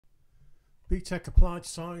BTEC Applied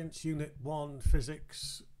Science Unit 1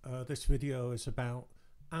 Physics. This video is about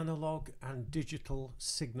analog and digital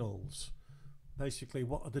signals. Basically,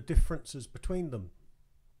 what are the differences between them?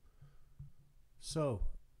 So,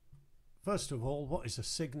 first of all, what is a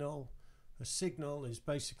signal? A signal is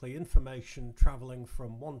basically information traveling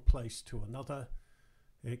from one place to another.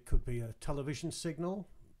 It could be a television signal,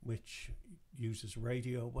 which uses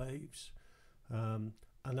radio waves, an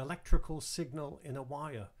electrical signal in a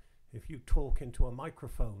wire. If you talk into a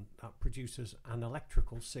microphone, that produces an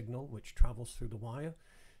electrical signal which travels through the wire.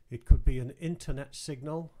 It could be an internet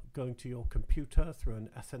signal going to your computer through an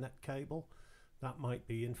Ethernet cable. That might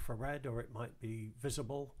be infrared, or it might be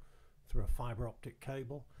visible through a fiber optic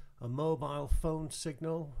cable. A mobile phone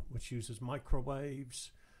signal which uses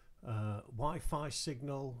microwaves. Wi-Fi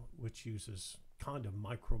signal which uses kind of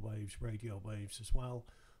microwaves, radio waves as well.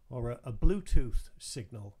 Or a Bluetooth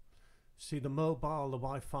signal. See, the mobile, the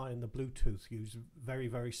Wi-Fi and the Bluetooth use very,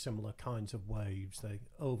 very similar kinds of waves. They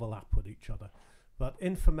overlap with each other. But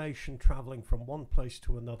information traveling from one place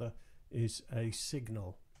to another is a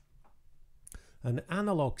signal. An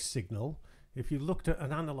analog signal, if you looked at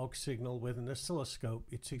an analog signal with an oscilloscope,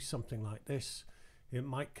 you'd see something like this. It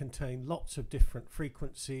might contain lots of different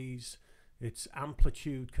frequencies. Its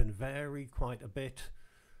amplitude can vary quite a bit.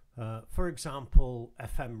 For example,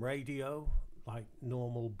 FM radio, like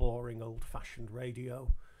normal, boring, old-fashioned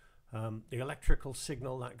radio. The electrical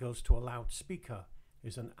signal that goes to a loudspeaker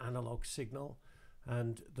is an analog signal,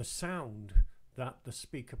 and the sound that the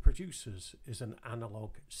speaker produces is an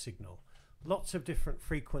analog signal. Lots of different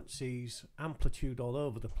frequencies, amplitude all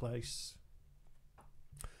over the place.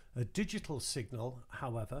 A digital signal,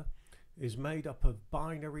 however, is made up of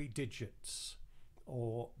binary digits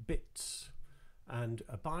or bits. And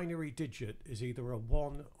a binary digit is either a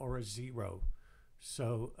 1 or a 0.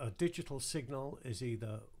 So a digital signal is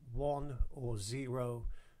either 1 or 0.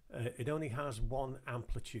 It only has one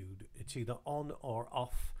amplitude. It's either on or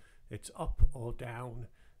off. It's up or down.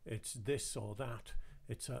 It's this or that.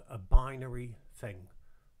 It's a binary thing,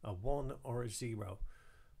 a 1 or a 0.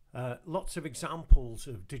 Lots of examples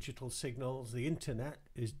of digital signals. The internet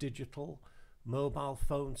is digital. Mobile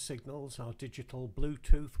phone signals are digital.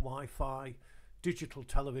 Bluetooth, Wi-Fi, digital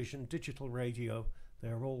television, digital radio,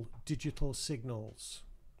 they're all digital signals.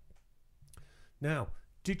 Now,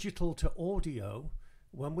 digital to audio,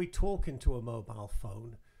 when we talk into a mobile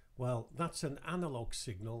phone, well, that's an analog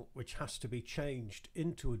signal which has to be changed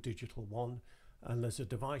into a digital one, and there's a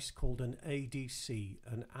device called an ADC,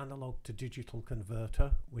 an analog to digital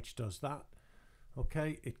converter, which does that.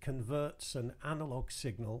 Okay, it converts an analog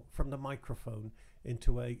signal from the microphone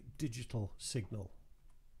into a digital signal.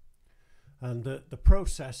 And the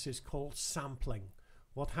process is called sampling.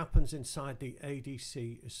 What happens inside the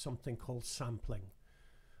ADC is something called sampling.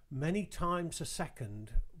 Many times a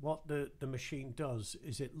second, what the machine does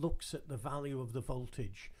is it looks at the value of the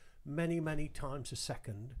voltage. Many times a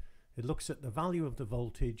second, it looks at the value of the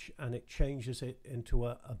voltage and it changes it into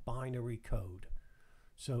a binary code.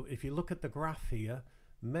 So if you look at the graph here,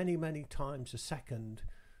 many times a second,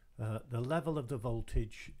 the level of the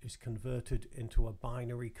voltage is converted into a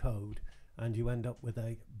binary code, and you end up with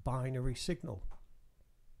a binary signal.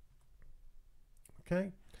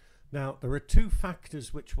 Okay, now there are two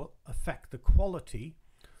factors which will affect the quality.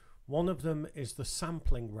 One of them is the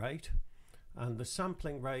sampling rate, and the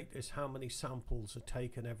sampling rate is how many samples are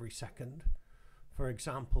taken every second. For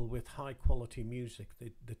example, with high quality music,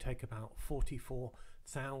 they take about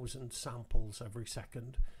 44,000 samples every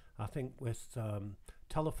second. I think with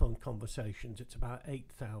telephone conversations, it's about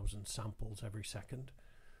 8,000 samples every second.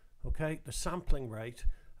 Okay, the sampling rate,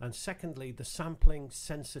 and secondly, the sampling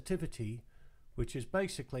sensitivity, which is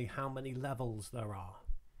basically how many levels there are.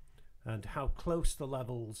 And how close the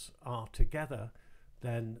levels are together,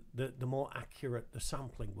 then the more accurate the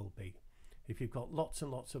sampling will be. If you've got lots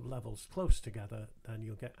and lots of levels close together, then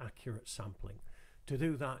you'll get accurate sampling. To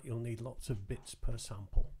do that, you'll need lots of bits per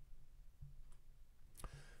sample.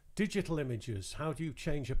 Digital images. How do you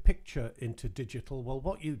change a picture into digital? Well,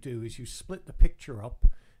 what you do is you split the picture up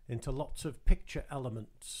into lots of picture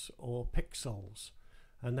elements or pixels,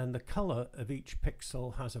 and then the color of each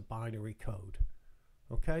pixel has a binary code.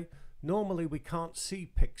 Okay, normally we can't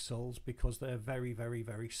see pixels because they're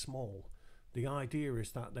very small. The idea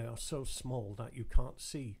is that they are so small that you can't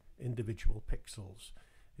see individual pixels.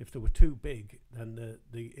 If they were too big, then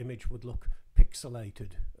the image would look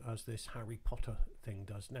pixelated, as this Harry Potter thing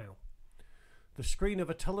does now. The screen of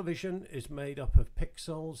a television is made up of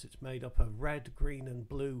pixels. It's made up of red, green and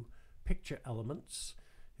blue picture elements.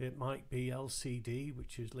 It might be LCD,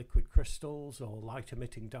 which is liquid crystals, or light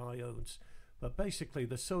emitting diodes. but basically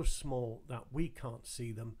they're so small that we can't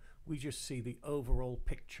see them. We just see the overall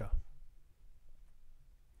picture.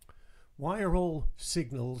 Why are all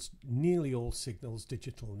signals, nearly all signals,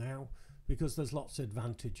 digital now? Because there's lots of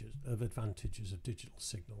advantages of digital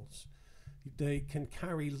signals. They can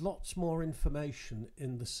carry lots more information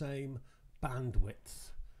in the same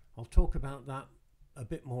bandwidth. I'll talk about that a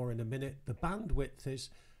bit more in a minute. The bandwidth is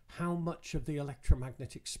how much of the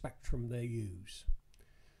electromagnetic spectrum they use.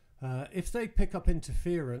 If they pick up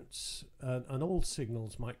interference, and all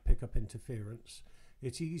signals might pick up interference,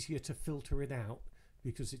 it's easier to filter it out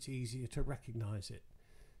because it's easier to recognize it.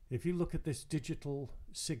 If you look at this digital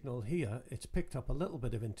signal here, it's picked up a little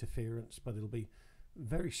bit of interference, but it'll be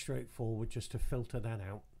very straightforward just to filter that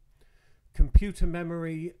out. Computer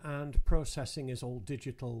memory and processing is all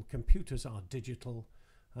digital. Computers are digital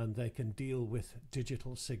and they can deal with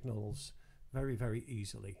digital signals very, very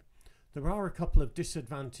easily. There are a couple of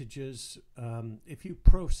disadvantages. If you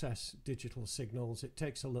process digital signals, it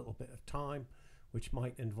takes a little bit of time, which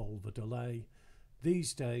might involve a delay.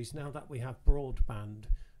 These days, now that we have broadband,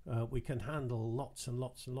 we can handle lots and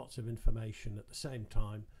lots and lots of information at the same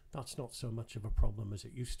time. That's not so much of a problem as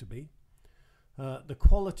it used to be. The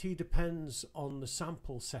quality depends on the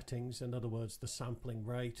sample settings, in other words, the sampling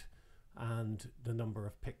rate and the number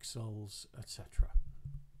of pixels, etc.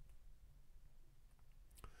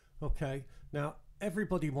 Okay, now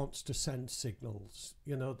everybody wants to send signals.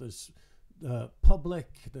 You know, there's public,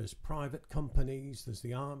 there's private companies, there's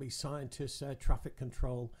the army, scientists, air traffic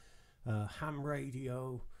control, ham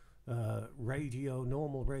radio, radio,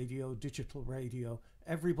 normal radio, digital radio.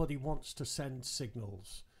 Everybody wants to send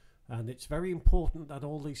signals, and it's very important that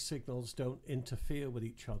all these signals don't interfere with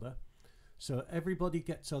each other. So everybody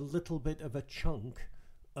gets a little bit of a chunk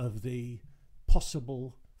of the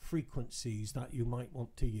possible frequencies that you might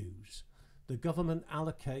want to use. The government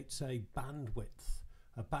allocates a bandwidth.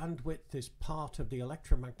 A bandwidth is part of the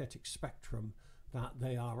electromagnetic spectrum that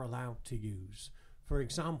they are allowed to use. For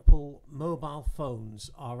example, mobile phones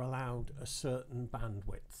are allowed a certain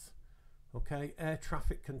bandwidth. Okay, air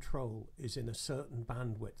traffic control is in a certain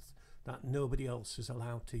bandwidth that nobody else is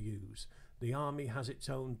allowed to use. The army has its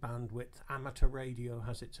own bandwidth, amateur radio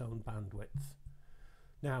has its own bandwidth.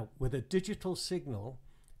 Now, with a digital signal,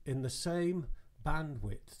 in the same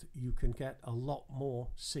bandwidth, you can get a lot more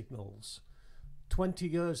signals. 20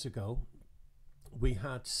 years ago, we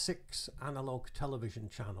had 6 analog television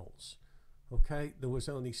channels. Okay, there was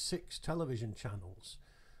only 6 television channels.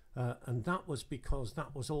 And that was because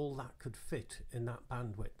that was all that could fit in that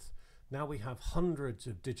bandwidth. Now we have hundreds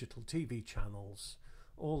of digital TV channels,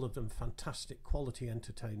 all of them fantastic quality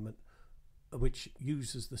entertainment, which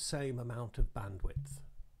uses the same amount of bandwidth.